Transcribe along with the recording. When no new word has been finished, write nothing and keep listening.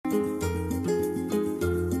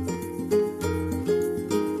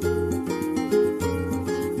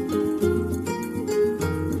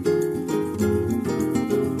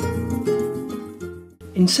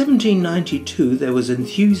In 1792 there was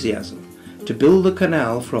enthusiasm to build a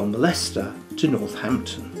canal from Leicester to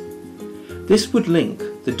Northampton. This would link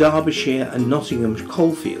the Derbyshire and Nottingham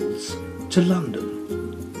coalfields to London.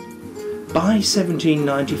 By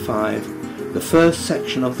 1795 the first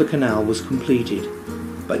section of the canal was completed,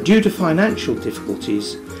 but due to financial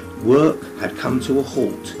difficulties work had come to a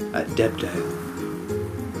halt at Debdale.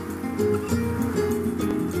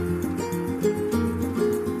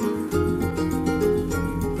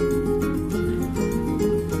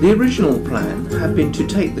 The original plan had been to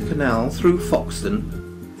take the canal through Foxton,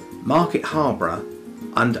 Market Harborough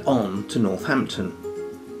and on to Northampton.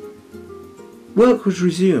 Work was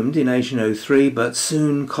resumed in 1803, but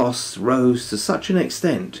soon costs rose to such an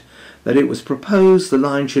extent that it was proposed the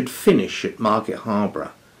line should finish at Market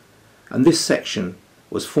Harborough, and this section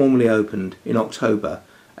was formally opened in October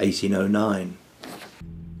 1809.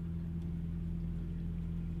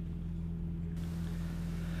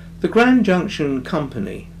 The Grand Junction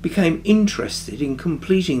Company became interested in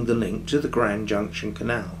completing the link to the Grand Junction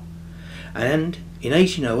Canal, and in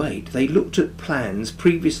 1808 they looked at plans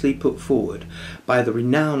previously put forward by the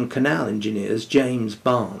renowned canal engineers James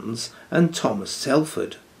Barnes and Thomas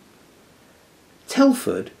Telford.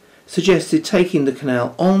 Telford suggested taking the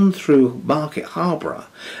canal on through Market Harborough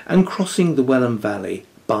and crossing the Welland Valley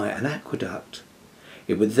by an aqueduct.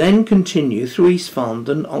 It would then continue through East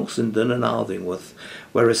Farndon, Oxenden and Ardingworth,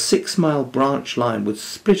 where a 6-mile branch line would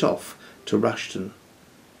split off to Rushton.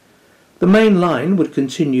 The main line would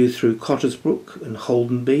continue through Cottersbrook and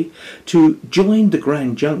Holdenby to join the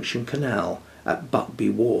Grand Junction Canal at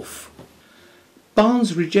Buckby Wharf.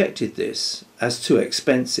 Barnes rejected this as too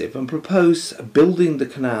expensive and proposed building the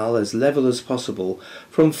canal as level as possible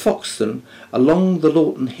from Foxton along the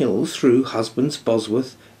Lawton Hills through Husbands,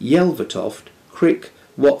 Bosworth, Yelvertoft, Crick,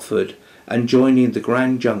 Watford and joining the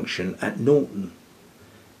Grand Junction at Norton.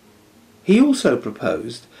 He also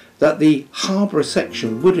proposed that the Harborough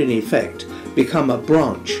section would in effect become a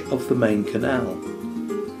branch of the main canal.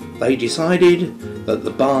 They decided that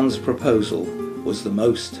the Barnes proposal was the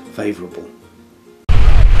most favourable.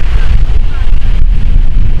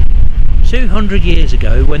 200 years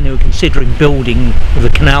ago, when they were considering building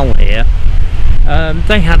the canal here,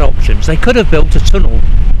 they had options. They could have built a tunnel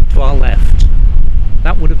to our left.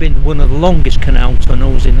 That would have been one of the longest canal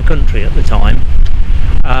tunnels in the country at the time.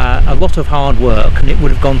 A lot of hard work, and it would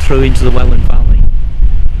have gone through into the Welland Valley.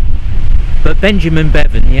 But Benjamin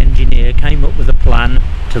Bevan, the engineer, came up with a plan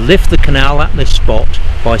to lift the canal at this spot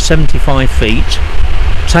by 75 feet,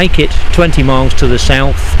 take it 20 miles to the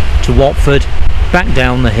south to Watford, back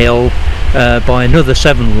down the hill by another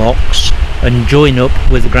 7 locks and join up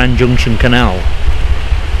with the Grand Junction Canal.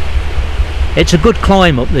 It's a good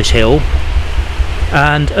climb up this hill,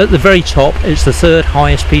 and at the very top it's the 3rd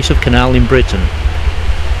highest piece of canal in Britain.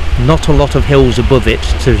 Not a lot of hills above it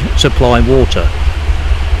to supply water.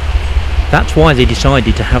 That's why they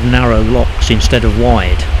decided to have narrow locks instead of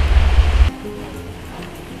wide.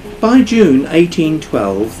 By June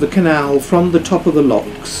 1812 the canal from the top of the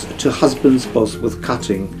locks to Husbands Bosworth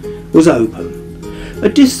Cutting was open, a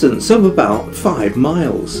distance of about 5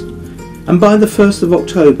 miles, and by the 1st of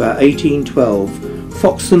October 1812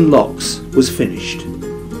 Foxton Locks was finished.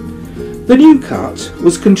 The new cut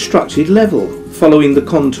was constructed level, following the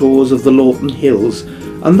contours of the Lawton Hills,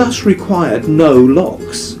 and thus required no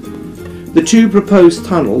locks. The 2 proposed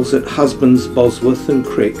tunnels at Husbands, Bosworth and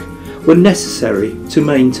Crick were necessary to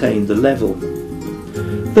maintain the level.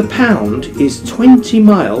 The Pound is 20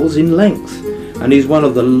 miles in length and is one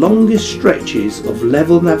of the longest stretches of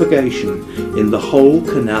level navigation in the whole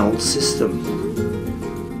canal system.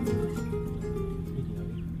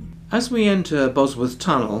 As we enter Bosworth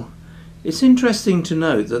Tunnel, it's interesting to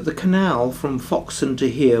note that the canal from Foxton to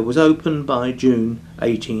here was opened by June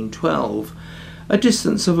 1812, a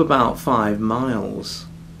distance of about 5 miles.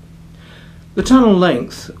 The tunnel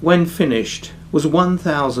length, when finished, was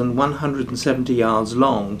 1,170 yards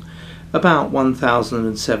long, about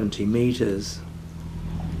 1,070 metres.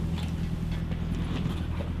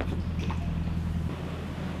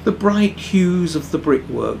 The bright hues of the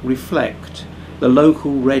brickwork reflect the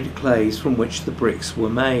local red clays from which the bricks were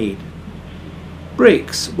made.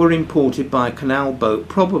 Bricks were imported by a canal boat,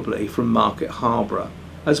 probably from Market Harborough,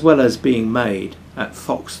 as well as being made at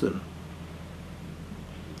Foxton.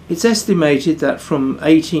 It's estimated that from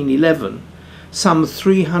 1811 some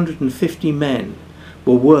 350 men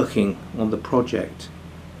were working on the project.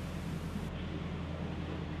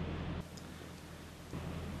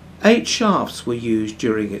 8 shafts were used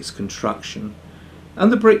during its construction,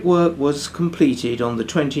 and the brickwork was completed on the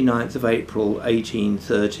 29th of April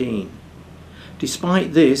 1813.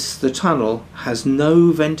 Despite this, the tunnel has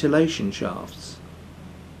no ventilation shafts.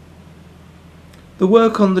 The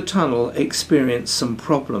work on the tunnel experienced some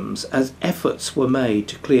problems as efforts were made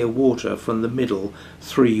to clear water from the middle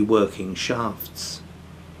 3 working shafts.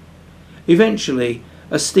 Eventually,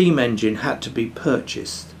 a steam engine had to be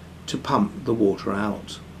purchased to pump the water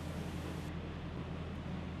out.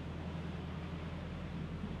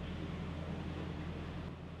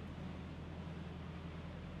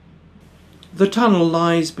 The tunnel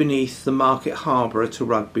lies beneath the Market Harborough to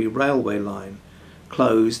Rugby railway line,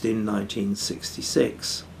 closed in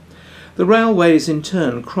 1966. The railway is in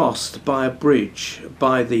turn crossed by a bridge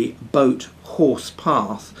by the boat horse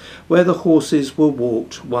path, where the horses were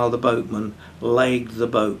walked while the boatmen legged the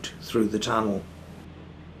boat through the tunnel.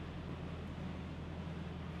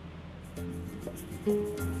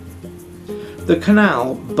 The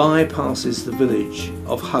canal bypasses the village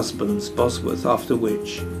of Husbands Bosworth, after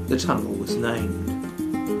which the tunnel was named.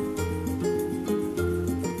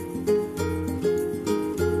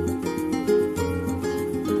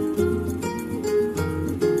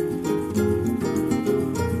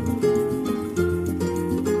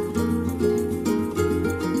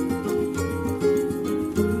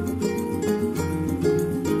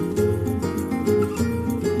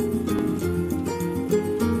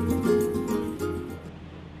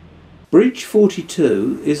 Bridge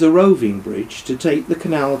 42 is a roving bridge to take the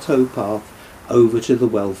canal towpath over to the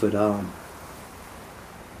Welford Arm.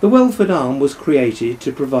 The Welford Arm was created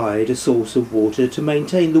to provide a source of water to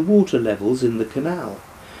maintain the water levels in the canal,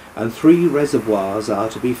 and 3 reservoirs are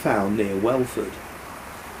to be found near Welford.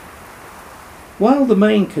 While the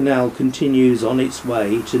main canal continues on its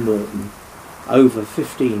way to Norton, over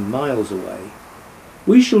 15 miles away,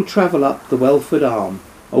 we shall travel up the Welford Arm,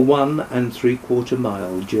 a 1 3/4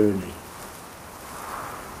 mile journey.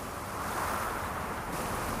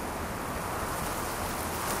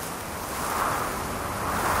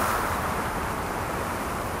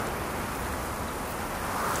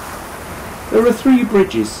 There are 3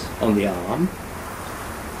 bridges on the Arm,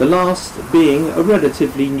 the last being a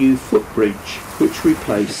relatively new footbridge which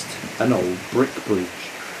replaced an old brick bridge.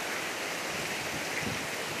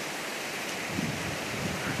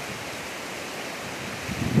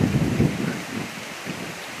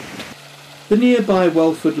 The nearby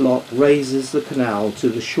Welford Lock raises the canal to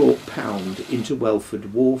the short pound into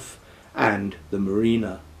Welford Wharf and the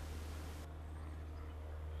marina.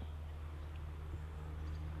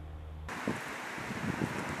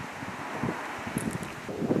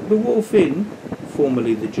 The Wharf Inn,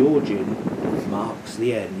 formerly the George Inn, marks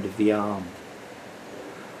the end of the Arm.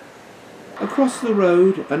 Across the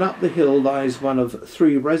road and up the hill lies one of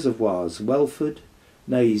 3 reservoirs, Welford,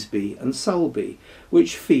 Naseby and Sulby,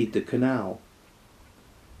 which feed the canal.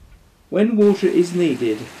 When water is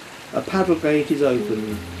needed, a paddle gate is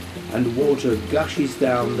opened and water gushes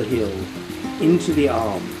down the hill into the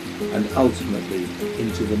Arm and ultimately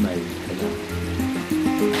into the main canal.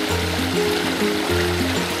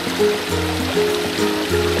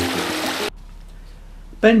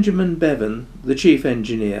 Benjamin Bevan, the chief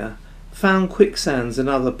engineer, found quicksands and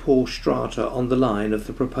other poor strata on the line of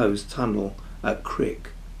the proposed tunnel at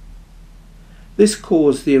Crick. This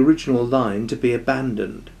caused the original line to be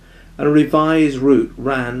abandoned, and a revised route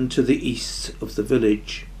ran to the east of the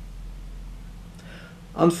village.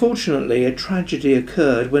 Unfortunately, a tragedy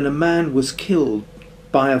occurred when a man was killed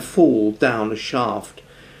by a fall down a shaft,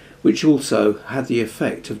 which also had the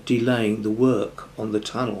effect of delaying the work on the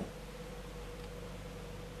tunnel.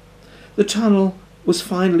 The tunnel was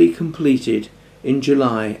finally completed in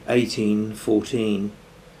July 1814.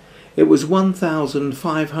 It was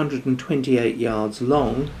 1,528 yards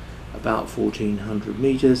long, about 1,400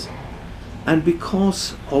 metres, and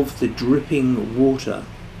because of the dripping water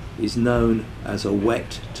is known as a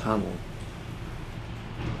wet tunnel.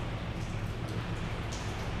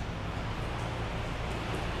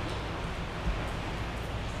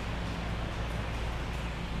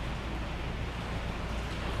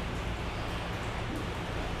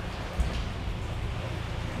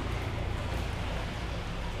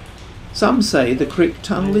 Some say the Crick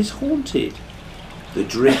Tunnel is haunted. The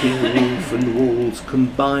dripping roof and walls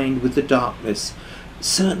combined with the darkness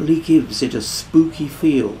certainly gives it a spooky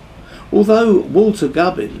feel, although Walter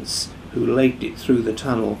Gubbins, who legged it through the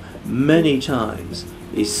tunnel many times,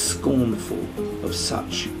 is scornful of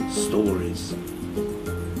such stories.